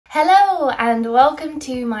Hello and welcome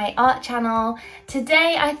to my art channel.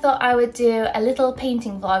 Today I thought I would do a little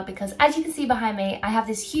painting vlog because as you can see behind me I have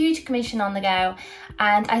this huge commission on the go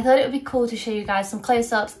and I thought it would be cool to show you guys some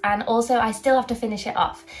close-ups, and also I still have to finish it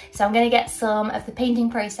off. So I'm going to get some of the painting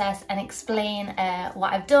process and explain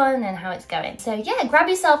what I've done and how it's going. So yeah, grab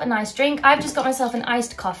yourself a nice drink. I've just got myself an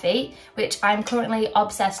iced coffee, which I'm currently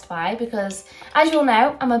obsessed by because as you'll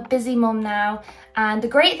know, I'm a busy mum now. And the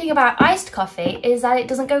great thing about iced coffee is that it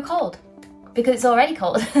doesn't go cold because it's already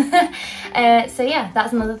cold. So yeah,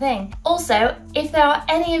 that's another thing. Also, if there are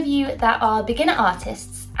any of you that are beginner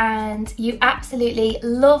artists and you absolutely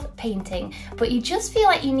love painting, but you just feel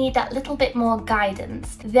like you need that little bit more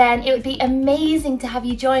guidance, then it would be amazing to have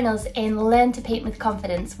you join us in Learn to Paint with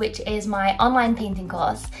Confidence, which is my online painting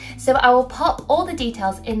course. So I will pop all the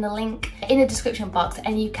details in the link in the description box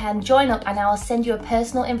and you can join up, and I will send you a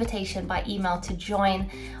personal invitation by email to join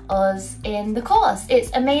us in the course. It's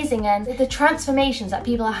amazing, and the transformations that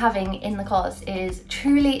people are having in the course is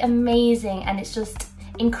truly amazing, and it's just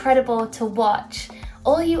incredible to watch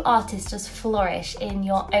all you artists just flourish in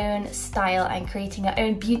your own style and creating your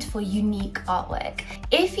own beautiful, unique artwork.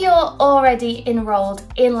 If you're already enrolled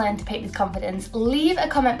in Learn to Paint with Confidence, leave a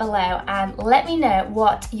comment below and let me know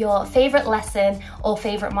what your favourite lesson or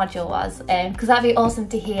favourite module was, because that'd be awesome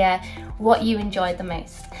to hear what you enjoyed the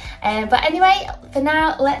most. But anyway, for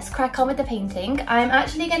now, let's crack on with the painting. I'm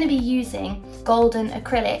actually going to be using golden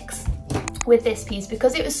acrylics with this piece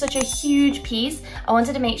because it was such a huge piece. I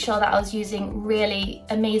wanted to make sure that I was using really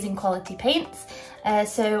amazing quality paints.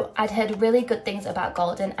 So I'd heard really good things about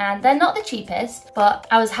golden, and they're not the cheapest, but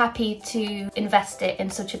I was happy to invest it in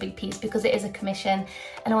such a big piece because it is a commission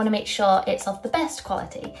and I want to make sure it's of the best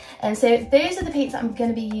quality. And so those are the paints that I'm going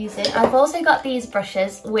to be using. I've also got these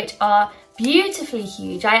brushes which are beautifully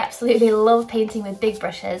huge. I absolutely love painting with big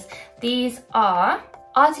brushes. These are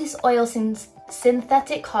Artist Oil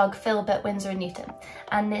Synthetic Hog Filbert Winsor & Newton,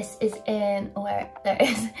 and this is in,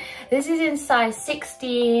 this is in size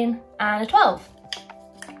 16 and a 12.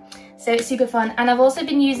 So it's super fun. And I've also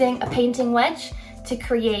been using a painting wedge to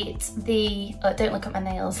create the, don't look at my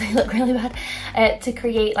nails, they look really bad, to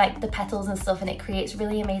create like the petals and stuff, and it creates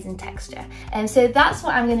really amazing texture. And so that's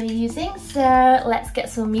what I'm going to be using. So let's get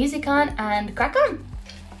some music on and crack on.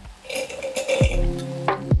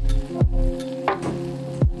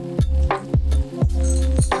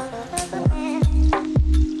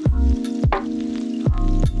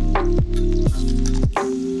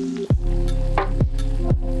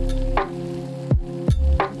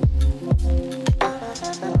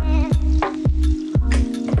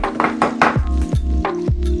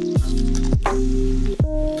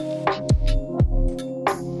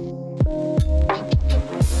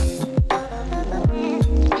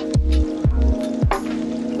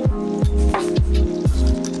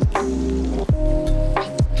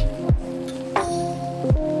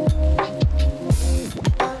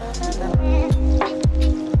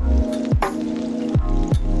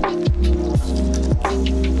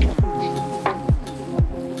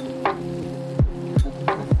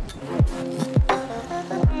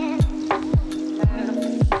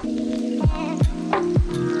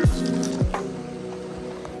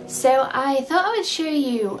 So I thought I would show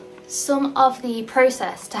you some of the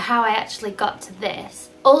process to how I actually got to this.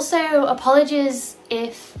 Also, apologies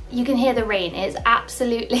if you can hear the rain. It's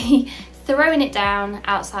absolutely throwing it down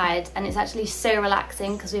outside, and it's actually so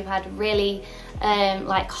relaxing because we've had really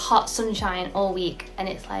like hot sunshine all week, and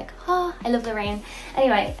it's like, oh, I love the rain.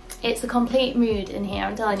 Anyway, it's a complete mood in here,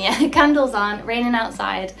 I'm telling you. Candles on, raining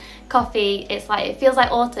outside, coffee. It's like, it feels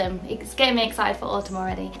like autumn. It's getting me excited for autumn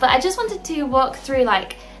already. But I just wanted to walk through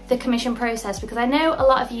like the commission process because I know a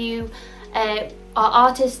lot of you are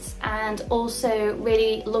artists and also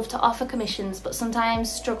really love to offer commissions, but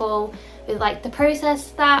sometimes struggle with like the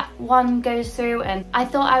process that one goes through, and I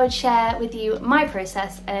thought I would share with you my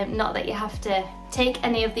process, not that you have to take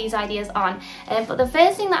any of these ideas on. But the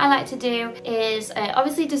first thing that I like to do is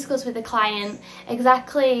obviously discuss with the client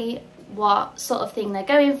exactly what sort of thing they're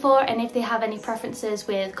going for, and if they have any preferences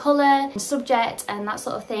with colour, subject and that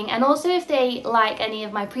sort of thing, and also if they like any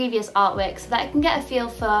of my previous artwork, so that I can get a feel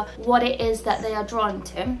for what it is that they are drawn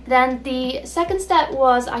to. Then the second step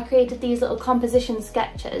was I created these little composition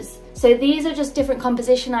sketches. So these are just different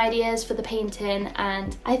composition ideas for the painting,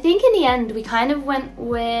 and I think in the end we kind of went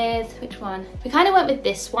with, which one? We kind of went with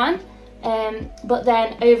this one. But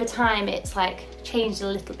then over time it's like changed a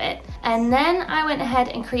little bit, and then I went ahead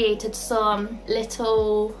and created some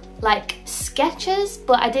little like sketches,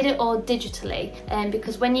 but I did it all digitally,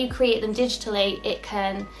 because when you create them digitally it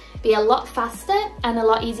can be a lot faster and a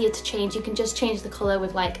lot easier to change. You can just change the colour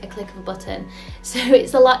with like a click of a button. So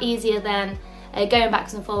it's a lot easier than going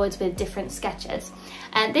backwards and forwards with different sketches.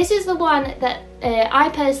 And this is the one that I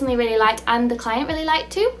personally really liked and the client really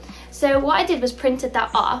liked too. So what I did was printed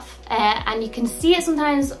that off, and you can see it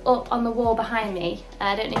sometimes up on the wall behind me.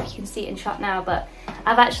 I don't know if you can see it in shot now, but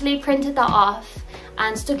I've actually printed that off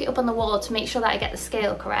and stuck it up on the wall to make sure that I get the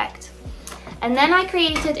scale correct. And then I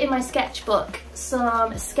created in my sketchbook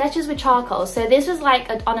some sketches with charcoal. So this was like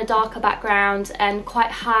on a darker background and quite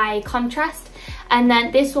high contrast. And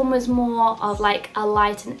then this one was more of like a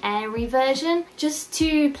light and airy version, just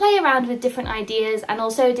to play around with different ideas, and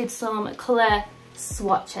also did some colour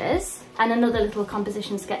swatches and another little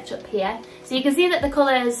composition sketch up here. So you can see that the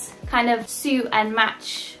colours kind of suit and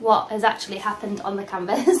match what has actually happened on the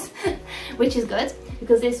canvas, which is good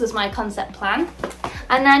because this was my concept plan.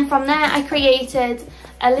 And then from there I created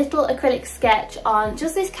a little acrylic sketch on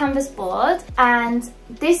just this canvas board, and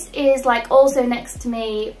this is like also next to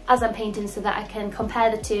me as I'm painting so that I can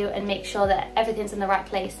compare the two and make sure that everything's in the right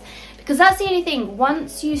place. Because that's the only thing,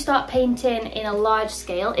 once you start painting in a large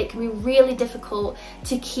scale, it can be really difficult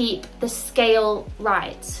to keep the scale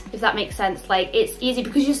right, if that makes sense. Like, it's easy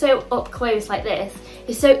because you're so up close like this,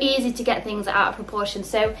 it's so easy to get things out of proportion.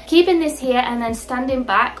 So keeping this here and then standing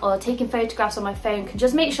back or taking photographs on my phone can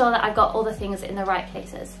just make sure that I've got all the things in the right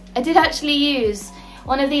places. I did actually use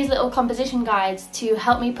one of these little composition guides to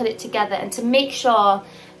help me put it together and to make sure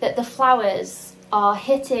that the flowers are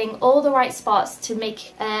hitting all the right spots to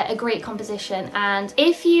make a great composition. And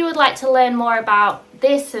if you would like to learn more about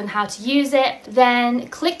this and how to use it, then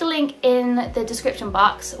click the link in the description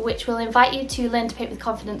box, which will invite you to Learn to Paint with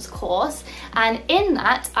Confidence course. And in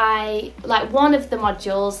that, one of the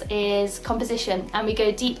modules is composition, and we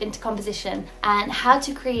go deep into composition and how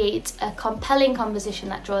to create a compelling composition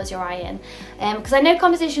that draws your eye in. Because I know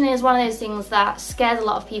composition is one of those things that scares a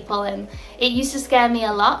lot of people, and it used to scare me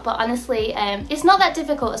a lot, but honestly, it's not that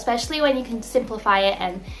difficult, especially when you can simplify it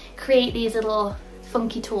and create these little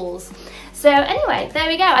funky tools. So anyway, there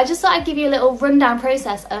we go. I just thought I'd give you a little rundown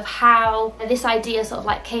process of how this idea sort of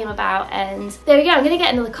like came about, and there we go. I'm gonna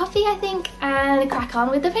get another coffee, I think, and crack on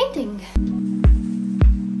with the painting.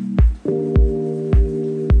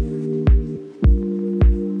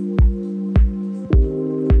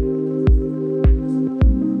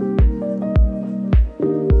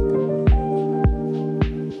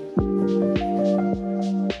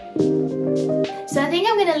 So I think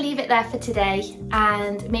I'm going to leave it there for today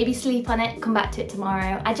and maybe sleep on it, come back to it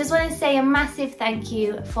tomorrow. I just want to say a massive thank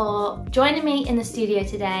you for joining me in the studio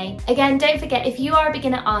today. Again, don't forget, if you are a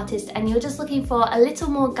beginner artist and you're just looking for a little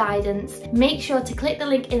more guidance, make sure to click the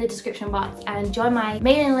link in the description box and join my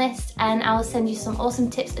mailing list, and I'll send you some awesome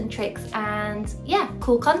tips and tricks and yeah,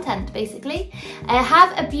 cool content basically.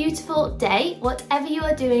 Have a beautiful day, whatever you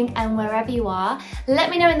are doing and wherever you are. Let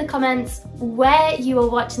me know in the comments where you are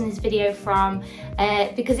watching this video from,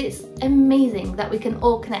 because it's amazing that we can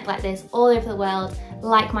all connect like this all over the world,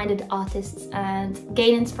 like-minded artists, and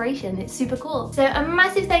gain inspiration. It's super cool. So a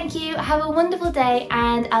massive thank you, have a wonderful day,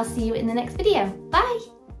 and I'll see you in the next video.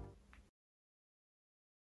 Bye!